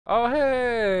Oh,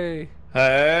 hey.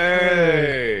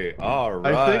 Hey! All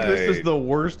right. I think this is the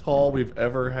worst haul we've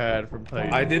ever had from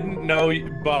Titan. I didn't know,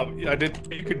 Bob. I didn't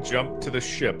know you could jump to the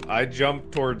ship. I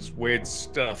jumped towards Wade's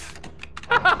stuff.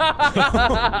 So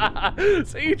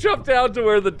you jumped down to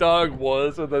where the dog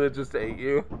was, and then it just ate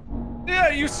you. Yeah,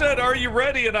 you said, "Are you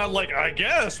ready?" And I'm like, "I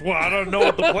guess." Well, I don't know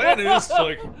what the plan is.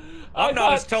 Like, I'm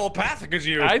not as telepathic as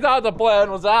you. I thought the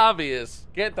plan was obvious.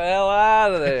 Get the hell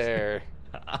out of there.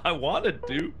 I wanted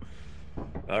to.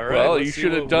 All right. Well, you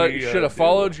should have done. You should have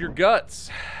followed your guts.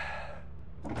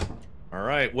 All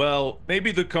right. Well,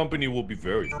 maybe the company will be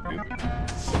very forgiving.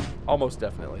 Almost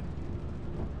definitely.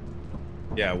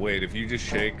 Yeah. Wait. If you just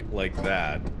shake like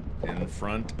that in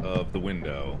front of the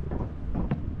window,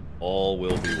 all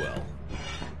will be well.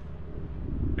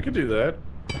 We could do that.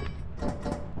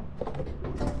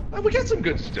 We got some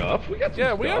good stuff. We got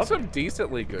some we got some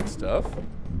decently good stuff.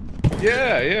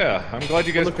 Yeah, yeah. I'm glad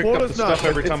you guys picked up the stuff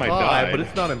every time I died. But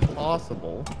it's not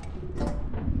impossible.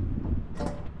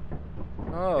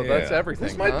 Oh, that's everything.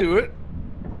 This might do it.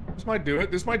 This might do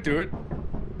it. This might do it.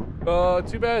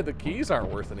 Too bad the keys aren't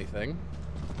worth anything.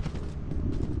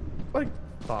 Like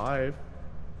 5.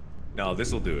 No,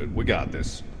 this will do it. We got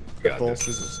this. We got this.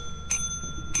 This is.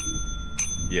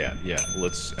 Yeah, yeah.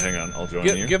 Let's hang on. I'll join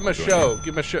you. Give him a show.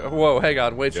 Give him a show. Whoa, hang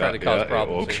on. Wade's trying to cause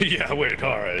problems. Okay, yeah. Wait.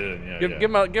 All right. Yeah, give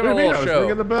him a little I was show.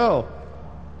 ringing the bell.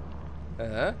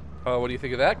 Oh, what do you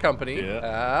think of that company?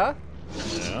 Yeah.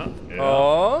 Yeah.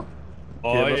 Oh.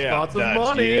 Give us yeah. lots of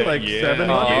money, like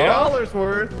 $700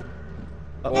 worth.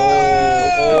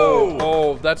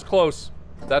 Oh, that's close.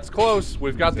 That's close.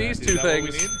 We've got these two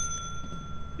things.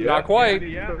 Yeah, Not quite.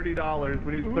 $30.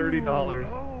 We need $30.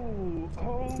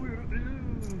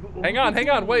 Hang on.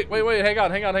 Wait. Hang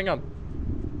on.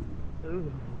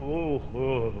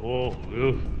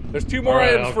 There's 2 more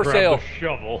items for sale. The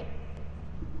shovel.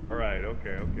 All right.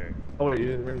 Okay. Oh, wait, you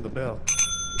didn't ring the bell.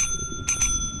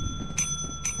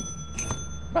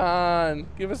 Come on,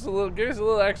 give us a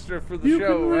little extra for the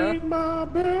show, ring my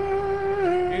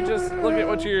bell. You just look at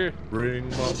what you're. Ring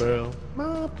my bell.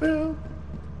 My bell.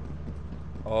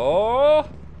 Oh.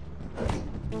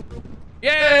 Yay!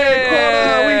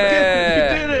 Hey, we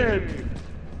did it!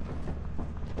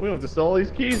 We don't have to sell all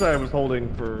these keys I was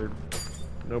holding for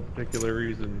no particular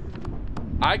reason.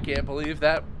 I can't believe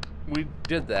that we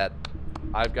did that.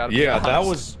 I've got to be honest. That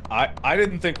was I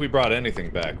didn't think we brought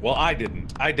anything back. Well, I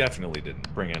didn't. I definitely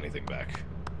didn't bring anything back.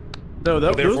 No,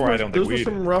 those were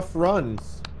some rough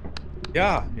runs.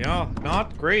 Yeah,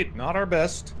 not great, not our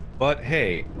best, but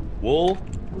hey, we'll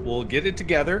get it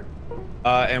together,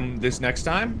 and this next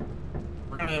time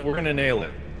we're gonna nail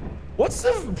it. What's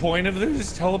the point of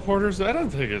these teleporters? I don't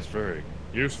think it's very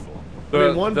useful. I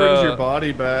mean, one brings your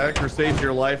body back or saves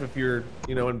your life if you're,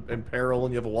 in peril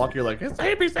and you have a walk. You're like,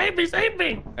 save me!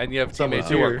 And you have teammates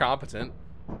who are competent.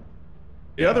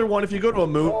 The other one, if you go to a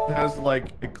moon that has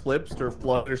like eclipsed or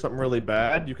flood or something really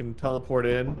bad, you can teleport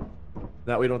in.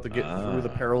 That way you don't have to get through the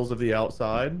perils of the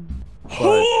outside.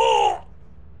 But a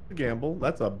gamble.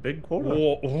 That's a big quota.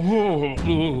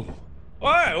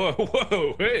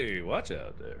 Whoa, hey, watch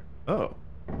out there. Oh.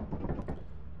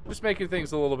 Just making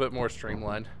things a little bit more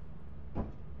streamlined.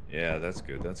 Yeah, that's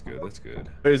good. That's good.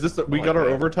 Wait, is this we got our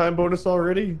overtime bonus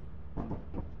already?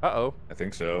 Uh-oh. I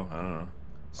think so. I don't know.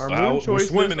 Our moon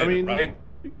choices, I mean, right?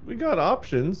 We got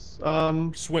options.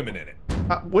 Swimming in it.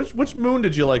 Which moon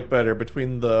did you like better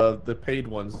between the paid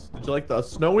ones? Did you like the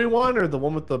snowy one or the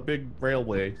one with the big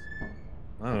railway?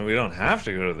 Oh, we don't have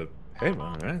to go to the paid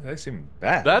one, right? They seem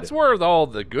bad. That's where all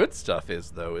the good stuff is,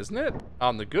 though, isn't it?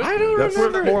 On the good. I don't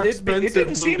remember. It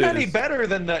didn't seem any better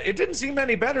than the. It didn't seem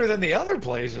any better than the other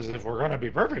places, if we're gonna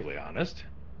be perfectly honest.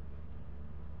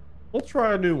 We'll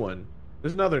try a new one.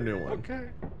 There's another new one. Okay.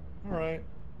 All right.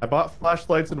 I bought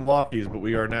flashlights and walkies, but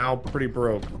we are now pretty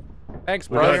broke.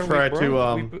 Thanks, we bro. gotta try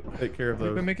to take care of those.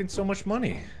 We've been making so much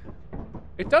money.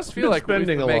 It does feel like we've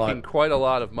been making lot. quite a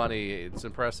lot of money. It's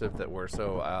impressive that we're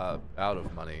so out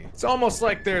of money. It's almost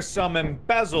like there's some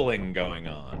embezzling going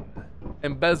on.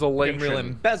 Embezzling. Real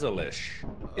embezzlish.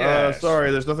 Yes.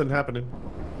 Sorry, there's nothing happening.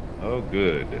 Oh,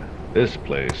 good. This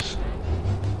place.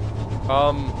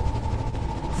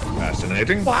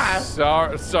 Fascinating.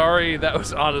 Sorry, that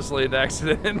was honestly an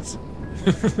accident.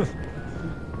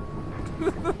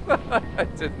 I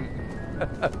didn't.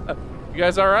 You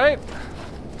guys all right?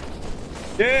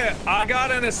 Yeah, I got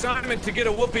an assignment to get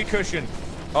a whoopee cushion.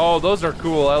 Oh, those are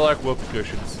cool. I like whoopee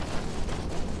cushions.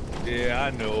 Yeah,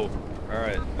 I know. All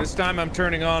right, this time I'm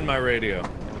turning on my radio.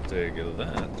 I'll take it of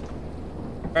that.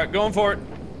 All right, going for it.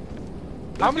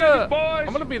 I'm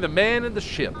gonna be the man in the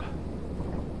ship.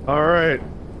 All right.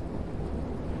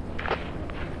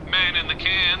 Man in the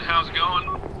can. How's it going?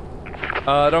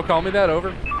 Don't call me that,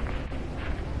 over.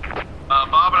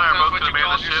 Bob and I are both gonna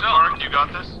man the ship, Mark. You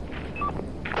got this?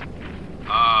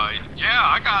 Yeah,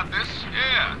 I got this.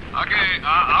 Yeah.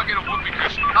 I'll get a whoopee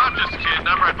cushion. I'm just kidding.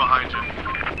 I'm right behind you.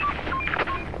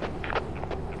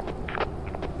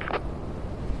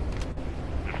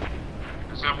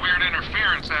 There's that weird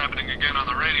interference happening again on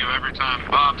the radio every time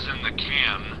Bob's in the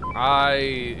can.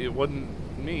 It wouldn't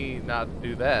me not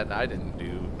do that. I didn't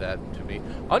do that to me.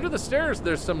 Under the stairs,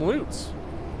 there's some loots.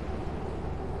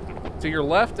 To your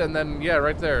left, and then, yeah,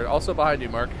 right there. Also behind you,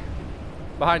 Mark.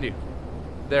 Behind you.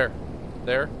 There.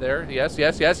 There. Yes.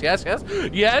 Yes!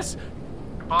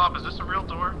 Bob, is this a real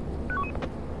door?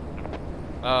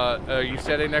 Are you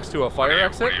standing next to a fire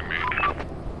exit? What do you mean?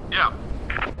 Yeah.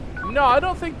 No, I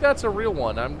don't think that's a real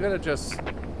one. I'm gonna just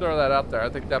throw that out there. I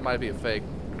think that might be a fake.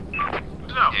 No.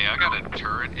 Yeah, I got a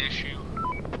turret issue.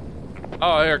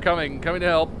 Oh, here, coming to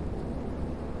help.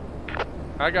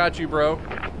 I got you, bro.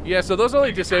 Yeah, so those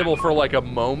only disable for like a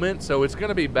moment, so it's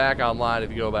gonna be back online if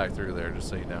you go back through there, just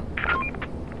so you know.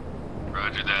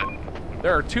 Roger that.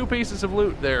 There are 2 pieces of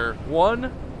loot there.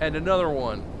 One and another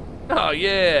one. Oh,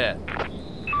 yeah.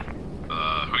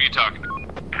 Who you talking to?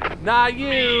 Not you.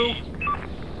 Me.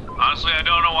 Honestly, I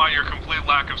don't know why your complete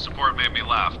lack of support made me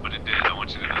laugh, but it did. I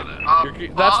want you to know that.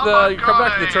 That's the, you come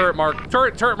back to the turret, Mark.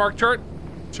 Turret, Mark, turret.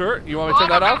 Turret, you want me to turn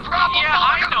that off? Yeah,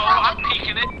 I know. I'm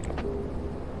peeking it.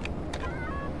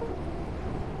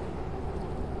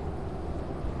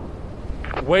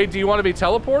 Wait, do you want to be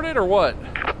teleported or what?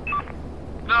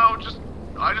 No,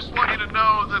 I just want you to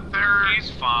know that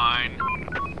he's fine.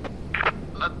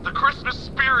 The Christmas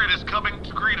spirit is coming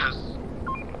to greet us.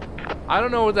 I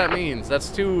don't know what that means. That's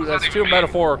too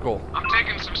metaphorical. I'm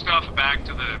taking some stuff back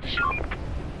to the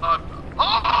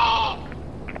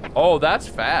Oh, that's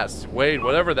fast. Wait,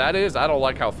 whatever that is, I don't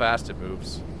like how fast it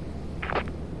moves.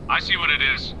 I see what it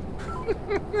is.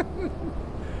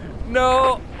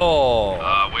 No.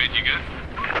 Oh. Wade, you good?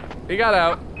 He got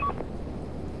out.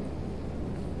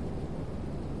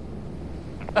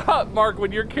 Mark,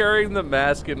 when you're carrying the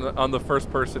mask on the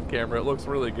first-person camera, it looks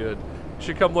really good. You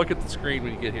should come look at the screen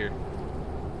when you get here.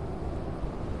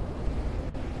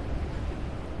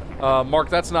 Mark,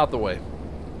 that's not the way.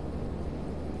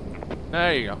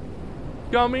 There you go.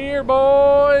 Come here,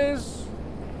 boys.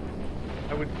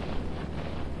 I would.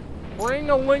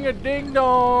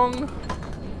 Ring-a-ling-a-ding-dong.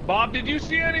 Bob, did you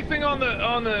see anything on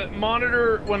the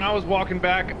monitor when I was walking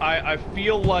back? I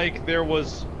feel like there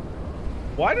was.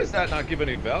 Why does that not give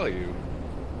any value?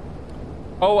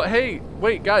 Oh, hey,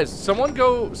 wait, guys. Someone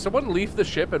leave the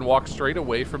ship and walk straight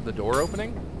away from the door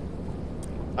opening.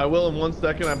 I will in 1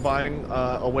 second. I'm buying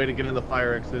a way to get in the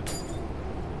fire exit.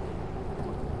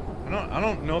 I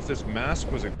don't know if this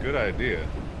mask was a good idea.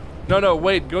 No,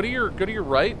 wait. Go to your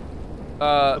right.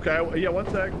 Okay. Yeah. 1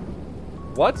 sec.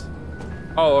 What?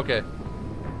 Oh, okay.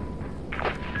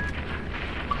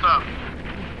 What's up?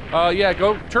 Yeah.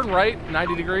 Turn right,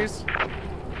 90 degrees.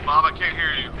 Bob, I can't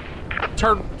hear you.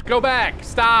 Go back.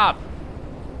 Stop.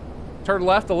 Turn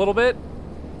left a little bit.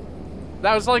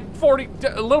 That was like 40,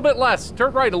 a little bit less.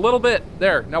 Turn right a little bit.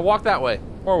 There. Now walk that way.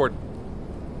 Forward.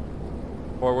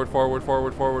 Forward, forward,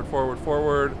 forward, forward, forward,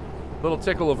 forward. Little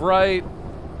tickle of right.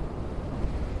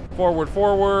 Forward,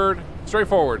 forward. Straight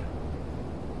forward.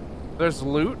 There's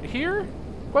loot here?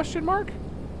 Question mark?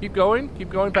 Keep going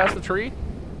past the tree.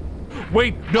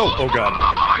 Wait, no. Oh god.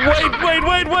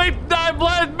 Wait.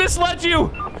 I misled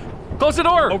you. Close the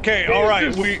door. Okay, all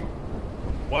right.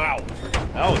 Wow.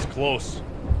 That was close.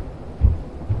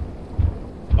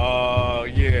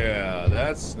 Yeah,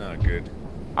 that's not good.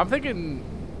 I'm thinking,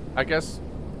 I guess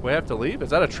we have to leave. Is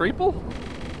that a triple?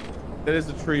 It is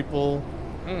a triple.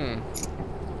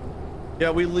 Yeah,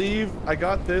 we leave. I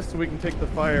got this so we can take the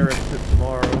fire exit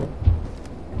tomorrow.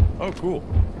 Oh, cool.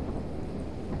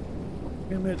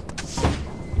 Damn it.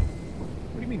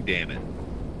 What do you mean, damn it?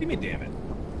 What do you mean, damn it?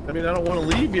 I mean, I don't want to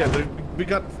leave yet. We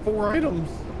got 4 items.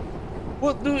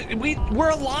 Well, dude, we're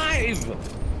alive.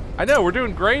 I know, we're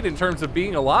doing great in terms of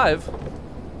being alive.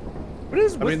 What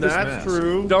is with this that's mask?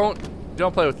 true.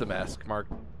 Don't play with the mask, Mark.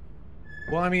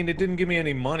 Well, I mean, it didn't give me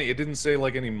any money. It didn't say,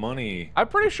 like, any money. I'm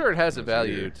pretty sure it has a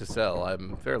value to sell.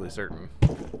 I'm fairly certain. It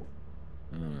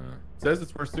says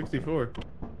it's worth 64.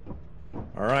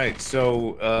 All right,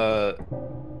 so,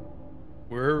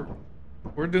 we're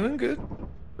doing good.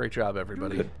 Great job,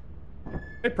 everybody. Good.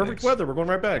 Hey, perfect weather. We're going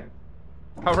right back.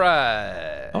 All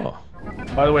right. Oh.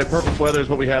 By the way, perfect weather is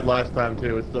what we had last time,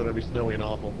 too. It's still going to be snowy and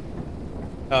awful.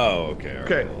 Oh, okay. All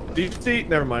right. Okay, do you see?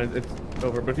 Never mind, it's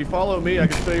over. But if you follow me, I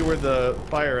can show you where the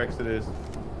fire exit is.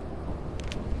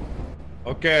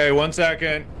 Okay, 1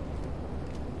 second.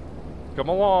 Come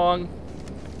along.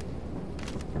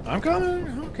 I'm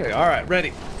coming. Okay, all right,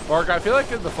 ready. Mark, I feel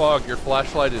like in the fog, your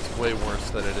flashlight is way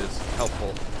worse than it is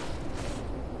helpful.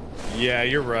 Yeah,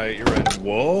 you're right. You're right.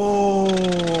 Whoa.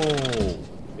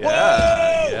 Yeah.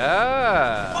 Whoa!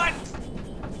 Yeah. What?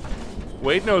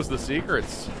 Wade knows the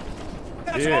secrets.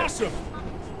 That's Yeah. awesome.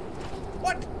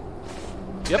 What?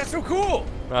 Yep. That's so cool.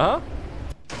 Uh-huh.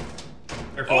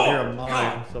 Careful, I hear a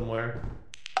mine somewhere.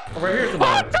 Oh, right here's a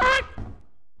mine.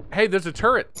 Hey, there's a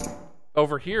turret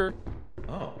over here.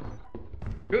 Oh,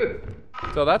 good.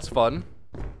 So that's fun.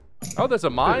 Oh, there's a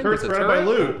mine. Turret's There's a surrounded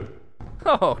by turret. loot.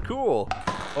 Oh, cool.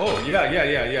 Oh,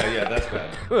 yeah. That's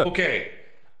bad. Okay,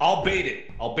 I'll bait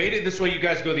it. I'll bait it this way. You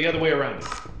guys go the other way around.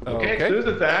 Okay. As soon as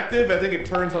it's active, I think it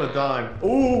turns on a dime.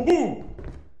 Ooh!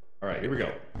 All right, here we go.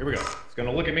 It's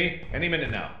gonna look at me any minute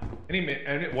now. Any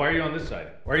minute. Why are you on this side?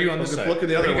 Why are you on this Just side? looking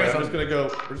the Why are other you way. guys I'm on- just gonna go.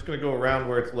 We're just gonna go around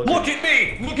where it's looking. Look at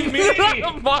me! Look at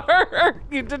me! Mark,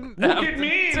 you didn't Look have at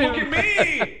me! to Look at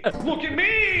me! Look at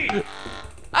me!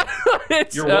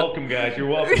 It's, You're welcome, guys. You're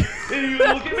welcome. Hey,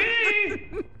 look at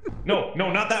me! No,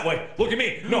 not that way. Look at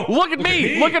me. No. Look at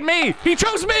me! Look at me! He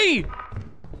chose me!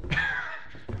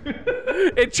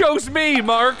 It chose me,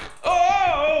 Mark.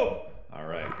 Oh! All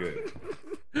right, good.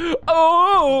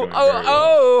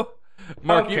 Oh!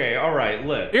 Mark, Okay, all right,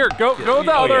 let. here, go the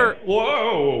Oh, other. yeah.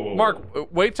 Whoa.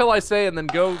 Mark, wait till I say and then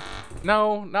go.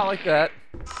 No, not like that.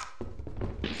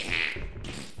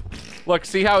 Look,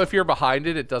 see how if you're behind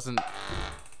it, it doesn't.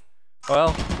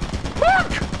 Well,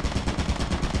 Mark!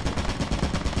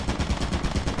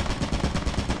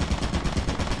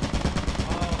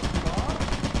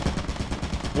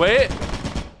 Wait.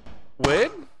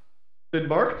 Did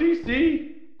Mark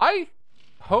DC? I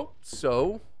hope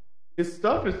so. His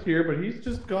stuff is here, but he's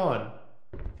just gone.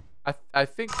 I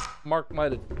think Mark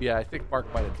might have. Yeah, I think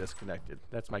Mark might have disconnected.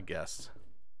 That's my guess.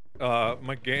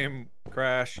 My game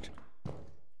crashed.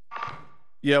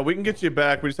 Yeah, we can get you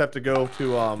back. We just have to go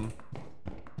to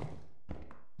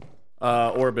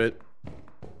orbit.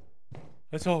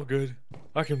 That's all good.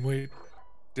 I can wait.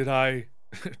 Did I?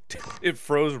 It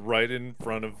froze right in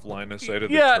front of line of sight of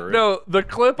the turret. No, the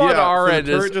clip on our so the end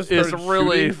turret just is started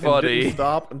really shooting and funny. didn't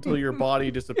stop until your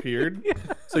body disappeared.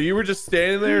 So you were just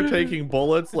standing there taking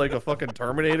bullets like a fucking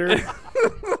Terminator.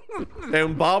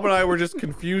 And Bob and I were just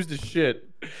confused as shit.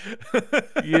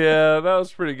 Yeah, that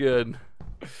was pretty good.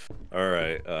 All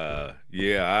right.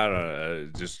 Yeah, I don't know.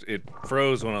 Just it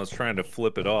froze when I was trying to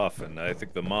flip it off, and I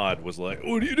think the mod was like,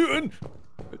 "What are you doing?"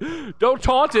 Don't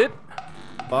taunt it.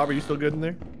 Bob, are you still good in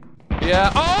there? Yeah.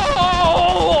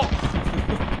 Oh!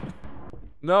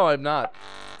 No, I'm not.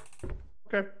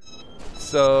 Okay.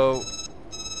 So,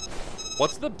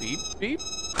 what's the beep beep?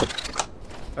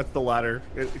 That's the ladder.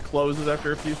 It closes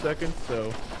after a few seconds,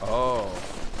 so. Oh.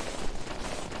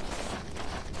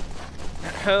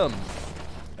 Ahem.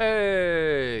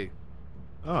 Hey.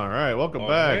 All right, welcome Oh,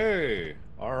 back. Hey.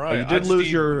 All right. Oh, you did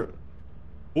lose your.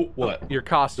 Oh, what? Your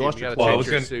costume. lost You your gotta clothes.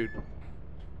 change your suit.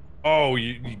 Oh,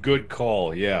 you good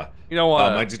call. Yeah. You know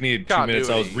what? I just needed 2 minutes.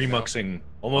 I was remuxing.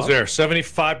 Almost there.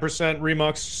 75%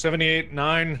 remux. 78,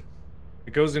 9.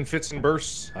 It goes in fits and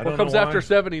bursts. I don't What comes know why. after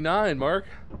 79, Mark?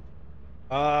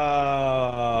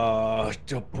 A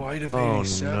bite of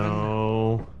 87.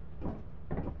 no.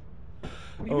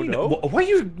 What do you Oh, mean? no? Why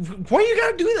you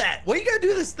gotta do that? Why you gotta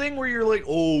do this thing where you're like,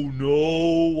 oh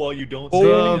no, while you don't say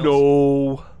Oh anything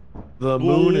else? no. The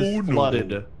moon Oh, is no.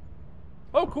 flooded.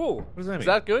 Oh, cool. What does that mean? Is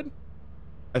that good?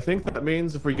 I think that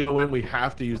means if we go in, we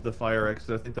have to use the fire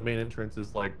exit. I think the main entrance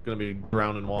is like gonna be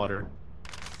drowned in water.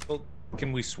 Well,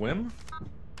 can we swim?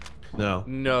 No.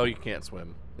 No, you can't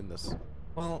swim in this.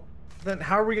 Well, then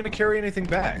how are we gonna carry anything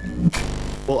back?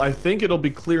 Well, I think it'll be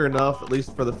clear enough, at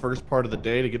least for the first part of the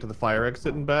day, to get to the fire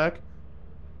exit and back.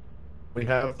 We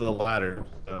have the ladder,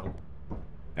 so.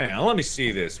 Hang on, let me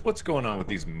see this. What's going on with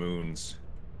these moons?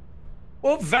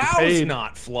 Well, Val's paid.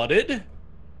 not flooded.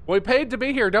 We paid to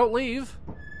be here. Don't leave.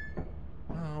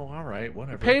 Oh, all right,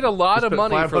 whatever. Paid a lot of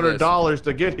money for this. $500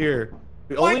 to get here.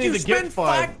 We Why'd only you need to get spend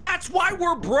five. That's why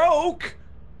we're broke.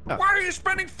 Yeah. Why are you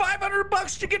spending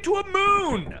 $500 to get to a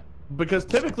moon? Because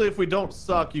typically, if we don't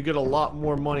suck, you get a lot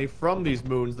more money from these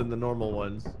moons than the normal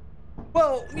ones.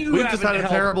 Well, you We've just had a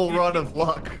haven't terrible helped- run of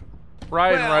luck.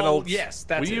 Ryan Well, Reynolds. yes,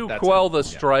 that's will it, you that's quell it. the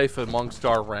Yeah. strife amongst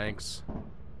our ranks?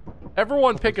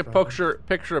 Everyone pick a picture.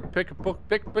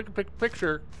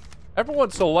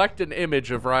 Everyone select an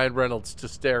image of Ryan Reynolds to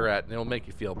stare at, and it'll make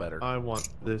you feel better. I want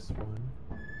this one.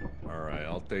 All right,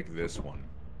 I'll take this one.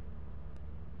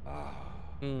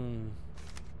 Hmm.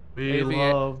 We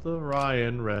love the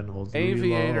Ryan Reynolds.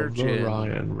 Aviator we love the Gin.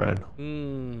 Ryan Reynolds.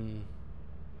 Hmm.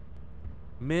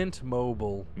 Mint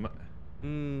Mobile.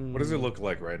 Hmm. What does it look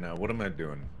like right now? What am I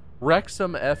doing?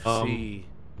 Wrexham FC.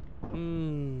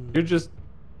 You're just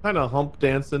kind of hump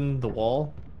dancing the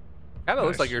wall. Kind of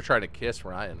looks like Nice. you're trying to kiss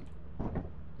Ryan.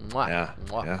 Mwah, Yeah,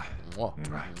 mwah, yeah. mwah,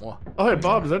 mwah. Oh, hey,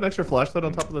 Bob, is that an extra flashlight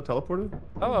on top of the teleporter?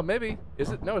 Oh, maybe. Is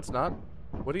it? No, it's not.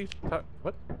 What do you?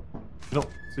 What? You don't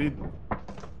see.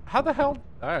 How the hell?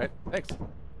 All right, thanks.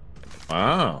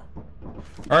 Wow.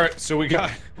 All right, so we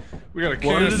got a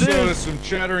can of soda, some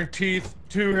chattering teeth,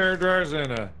 2 hair dryers,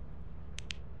 and a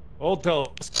old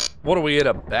What are we in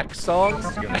a Beck song?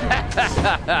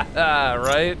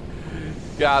 Right?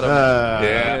 Got him.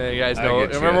 Yeah, you guys I know.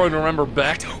 get you. Remember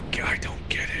Beck? I don't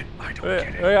get it. I don't get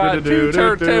it. We got 2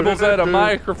 turntables and a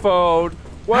microphone.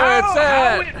 Where it's How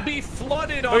at? it be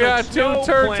flooded on We got a 2 snow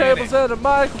turntables planet? and a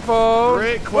microphone.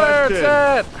 Great Where it's question.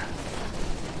 at?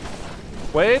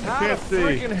 Wade? How Can't the see.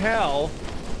 freaking hell?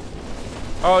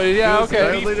 Oh yeah, Did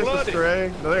okay. it lead us Flooded.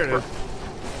 astray? No, there it is.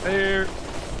 Here.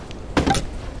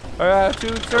 I got 2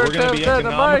 We're gonna turntables be and a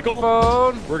economical.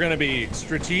 microphone. We're gonna be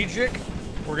strategic.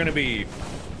 We're gonna be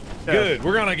Yeah. good.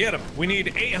 We're gonna get them. We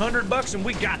need $800 and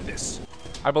we got this.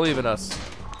 I believe in us.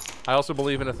 I also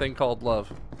believe in a thing called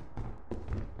love.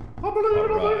 All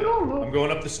right. I'm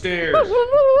going up the stairs.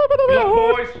 Good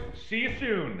luck, boys. See you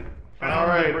soon. All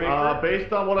right.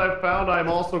 Based on what I've found, I'm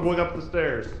also going up the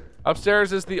stairs.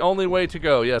 Upstairs is the only way to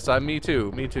go. Yes, me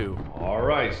too. Me too. All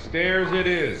right, stairs it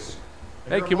is.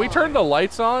 Hey, can we turn the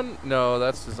lights on? No,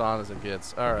 that's as on as it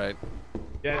gets. All right.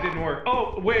 Yeah, it didn't work.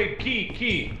 Oh, wait,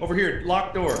 key. Over here,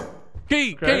 locked door.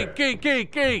 Key. I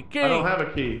don't have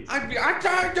a key. I'm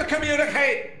trying to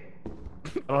communicate.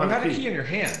 I don't have a key. in your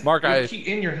hand. Mark, You have I a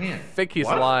key in your hand. think he's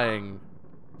What? lying.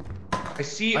 I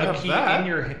see I a have key that. in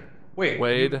your hand. Wait,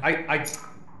 Wade.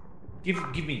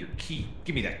 Give me your key.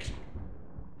 Give me that key.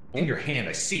 In your hand,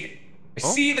 I see it. I Oh.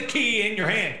 see the key in your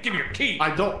hand. Give me your key.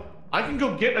 I don't. I can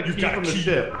go get a key got a from the key.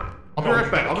 ship. I'll be No, right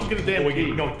you back. got I'll just get a damn wait,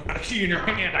 key. No, you got a key in your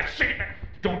hand. I see it.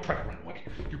 Don't try to run away.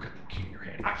 You got the key in your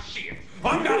hand. I see it.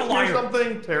 I'm not a Hear liar.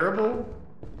 something terrible?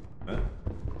 Huh?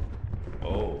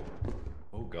 Oh.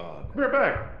 Oh God. I'll be right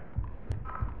back.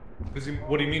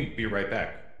 What do you mean? Be right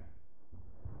back.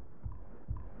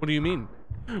 What do you mean?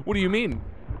 What do you mean?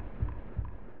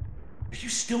 Are you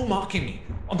still mocking me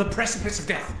on the precipice of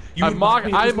death? You I'm would mock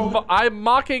me at this moment? I'm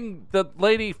mocking the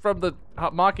lady from the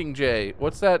Mockingjay.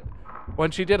 What's that? When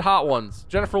she did Hot Ones,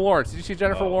 Jennifer Lawrence. Did you see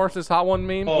Jennifer Lawrence's Hot One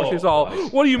meme? Where she's all,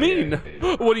 nice. "What do you Yeah, mean?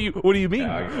 yeah. What do you mean?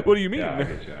 Yeah, I get What do you it. mean?" Yeah, I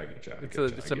get you. I get you. I get you.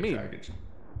 It's a meme. I get you.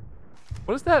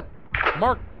 What is that,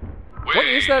 Mark? What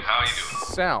is that how you doing?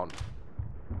 sound?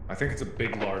 I think it's a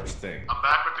big, large thing. I'm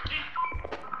back with the key.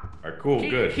 All right, cool,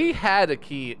 good. He had a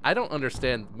key. I don't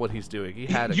understand what he's doing. He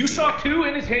had a key. You saw 2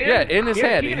 in his hand? Yeah, in his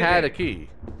hand. He in his had a hand. key.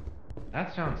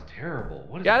 That sounds terrible.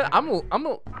 What is Yeah, that? I'm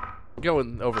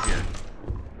going over here.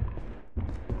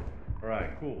 All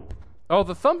right, cool. Oh,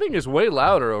 the thumping is way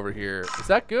louder over here. Is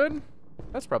that good?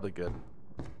 That's probably good.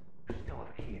 You still have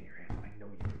a key in your hand. I know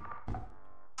you do.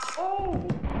 Oh!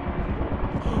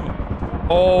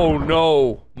 Oh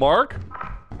no, Mark.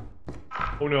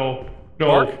 Oh no, no,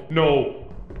 Mark? no.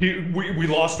 We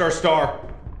lost our star.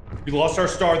 We lost our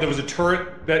star. There was a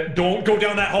turret that. Don't go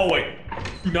down that hallway.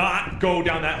 Do not go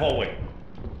down that hallway.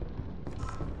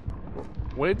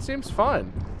 Wade seems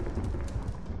fine.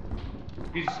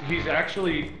 He's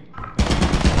actually.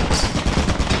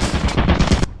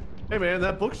 Hey man,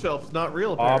 that bookshelf's not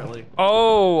real apparently.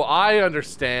 Oh, I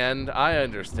understand.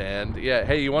 Yeah.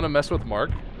 Hey, you want to mess with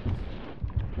Mark?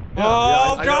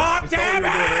 Oh, I God saw what you damn were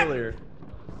doing it! earlier.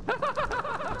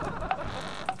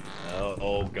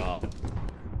 Oh God.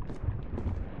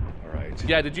 All right.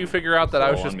 Yeah. Did you figure out that I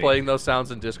was Go just on me. playing those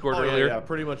sounds in Discord Oh earlier? yeah,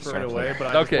 pretty much right Certainly. away. But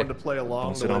I just Okay. wanted to play along.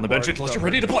 Don't sit way on the bench Mark unless you're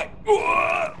covered. ready to play.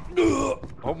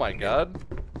 Oh my God.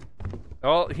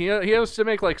 Well, he has to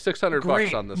make like 600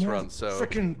 bucks on this run, so.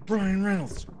 Freaking Brian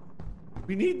Reynolds.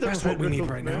 We need those. That's what we need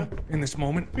Reynolds, right man. now in this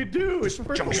moment. We do. It's the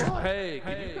first Juncture. one. Hey,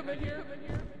 can you come in here?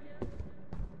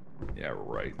 Yeah,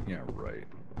 right. Yeah, right.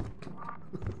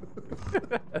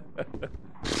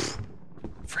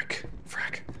 Frick.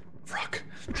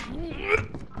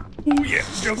 Ooh, yeah,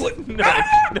 juggle it. No,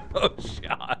 no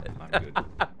shot. I'm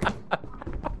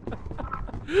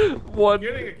good. One.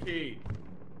 Getting a key.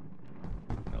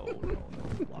 No.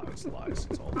 Lies.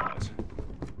 It's all lies.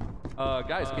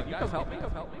 Guys, can you come help me?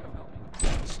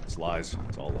 It's lies.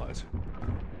 It's all lies.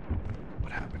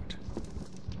 What happened?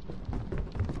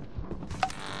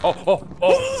 Oh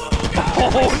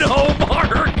no,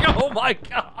 Mark! Oh my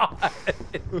God!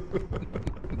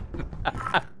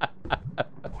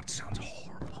 Oh, it sounds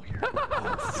horrible here.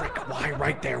 Oh, frick. Why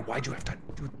right there? Why'd you have to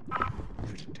do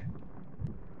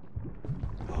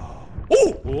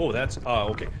Oh, that's,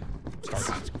 okay.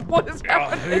 What is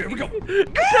happening? Here we go.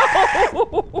 No!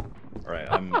 All right,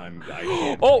 I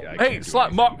can't. Oh, I hey, can't do Slot,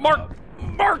 anything Mark, about it.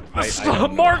 Mark, I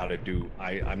don't know how to do.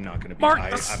 I'm not gonna be. Mark,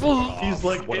 He's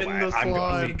like in the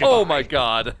slime. Oh my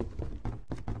God!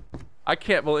 I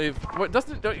can't believe. What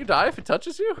don't you die if it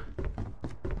touches you?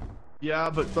 Yeah,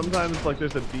 but sometimes like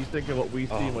there's a desync in what we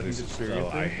see and what he's I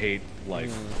experiencing. hate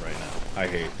life right now. I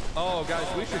hate. Oh, guys,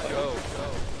 we should go.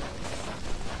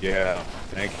 Yeah.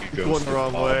 Thank you. He's going the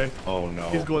wrong way. Oh no.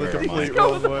 He's going the Where am I? complete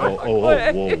wrong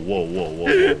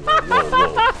way.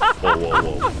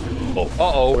 Whoa.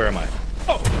 Uh-oh. Where am I?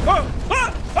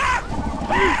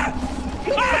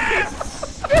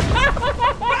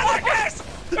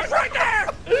 It's right there!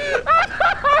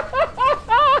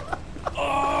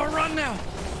 Oh, run now!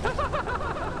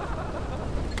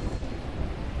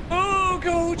 Oh,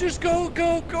 go, just go.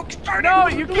 Start No,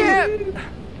 it. you can't.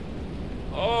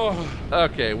 Oh,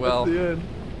 Okay, well, The end.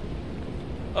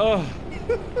 oh.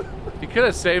 you could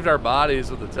have saved our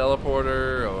bodies with the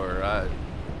teleporter, or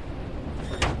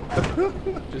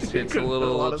just hits a Could've done a lot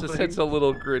little, of just things. hits a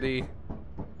little gritty.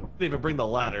 Didn't even bring the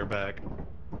ladder back.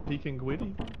 Peeking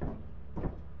Gwitty.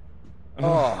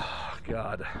 Oh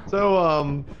God. So,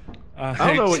 I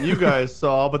don't know what you guys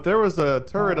saw, but there was a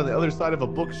turret on the other side of a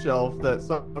bookshelf that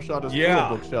somehow shot us through Yeah.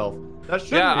 a bookshelf. That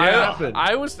shouldn't Yeah, happen.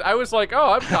 I was like,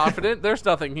 oh, I'm confident. There's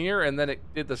nothing here, and then it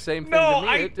did the same thing No, to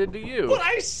me it did to you. But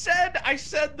I said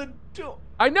the.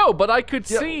 I know, but I could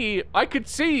Yeah.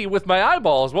 see with my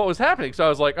eyeballs what was happening. So I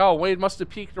was like, oh, Wade must have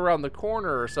peeked around the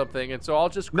corner or something, and so I'll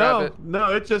just grab it.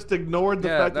 No, it just ignored the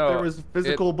Yeah, fact that there was a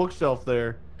physical bookshelf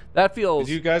there. That feels.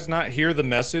 Did you guys not hear the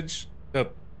message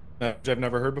that I've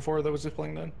never heard before that was just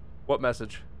playing then? What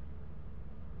message?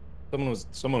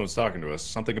 Someone was talking to us.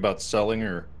 Something about selling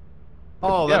or.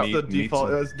 Oh, Yeah. that's the Meat default.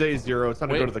 and- That's day 0. It's time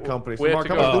to go to the company. So we have Mark,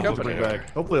 to how go much to loot the did you bring company.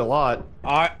 back? Hopefully a lot.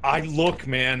 I look,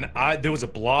 man. There was a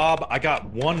blob. I got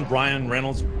one Ryan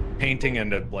Reynolds painting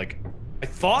and I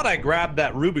thought I grabbed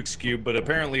that Rubik's cube, but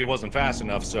apparently it wasn't fast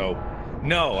enough. So,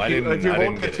 no, I didn't. If you're I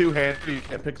holding didn't the get it. two-handed, you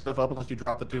can't pick stuff up unless you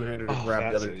drop the two-handed and Oh, grab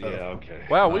the that's other it. stuff. Yeah, okay.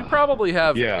 Wow, we probably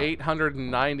have yeah.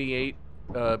 898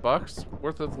 bucks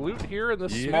worth of loot here in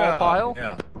this small pile.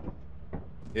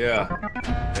 Yeah.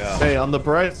 Hey, on the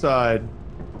bright side,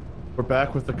 we're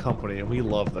back with the company, and we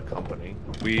love the company.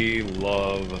 We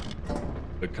love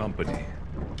the company.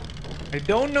 I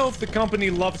don't know if the company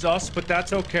loves us, but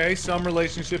that's okay. Some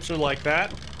relationships are like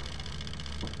that.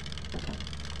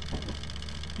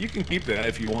 You can keep that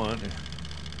if you want.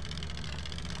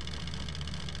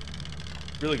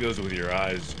 Really goes with your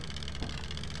eyes.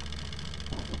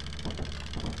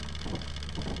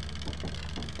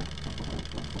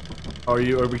 Are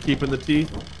we keeping the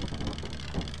teeth?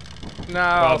 No,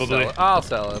 I'll sell Probably. it. I'll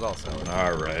sell it.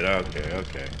 All right,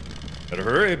 okay. Better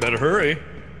hurry.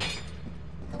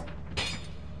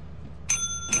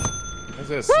 What's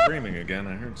that screaming again?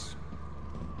 I heard.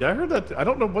 Yeah, I heard that. I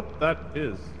don't know what that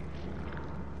is.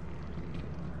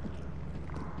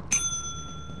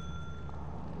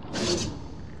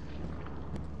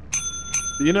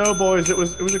 You know, boys, it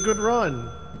was a good run.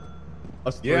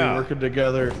 Us three Yeah. working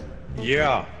together.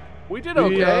 Yeah. We did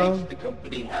We,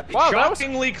 okay. Wow,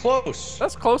 Shockingly close.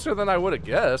 that's closer than I would have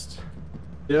guessed.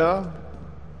 Yeah.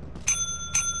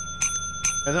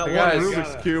 And that Hey, one guys.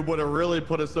 Rubik's Cube would have really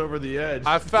put us over the edge.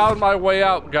 I found my way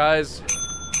out, guys.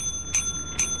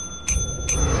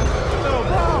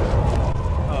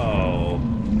 Oh.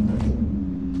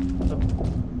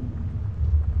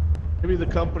 Maybe the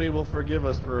company will forgive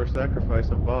us for our sacrifice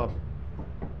of Bob.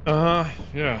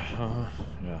 Yeah,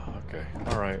 okay.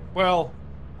 Alright. Well,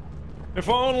 if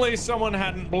only someone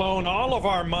hadn't blown all of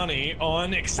our money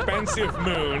on expensive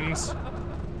moons.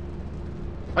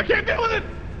 I can't deal with it!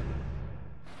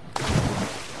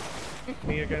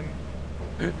 Me again?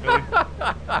 Really?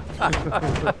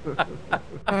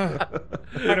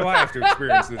 Why do I have to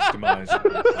experience this demise?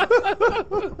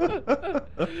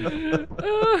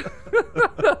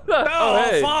 No,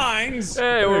 hey. fines!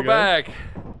 Hey, we're you go. back.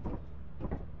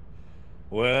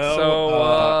 Well,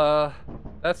 So,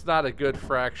 that's not a good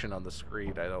fraction on the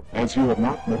screen, I don't think. As you have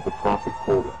not met the profit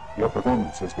quota, your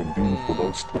performance has been deemed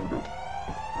below standard.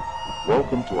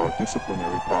 Welcome to our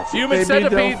disciplinary process. Human Maybe they'll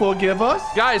centipede. forgive us?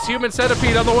 Guys, human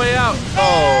centipede on the way out.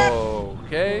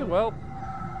 Okay, well,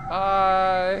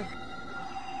 bye.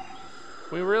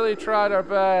 We really tried our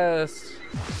best.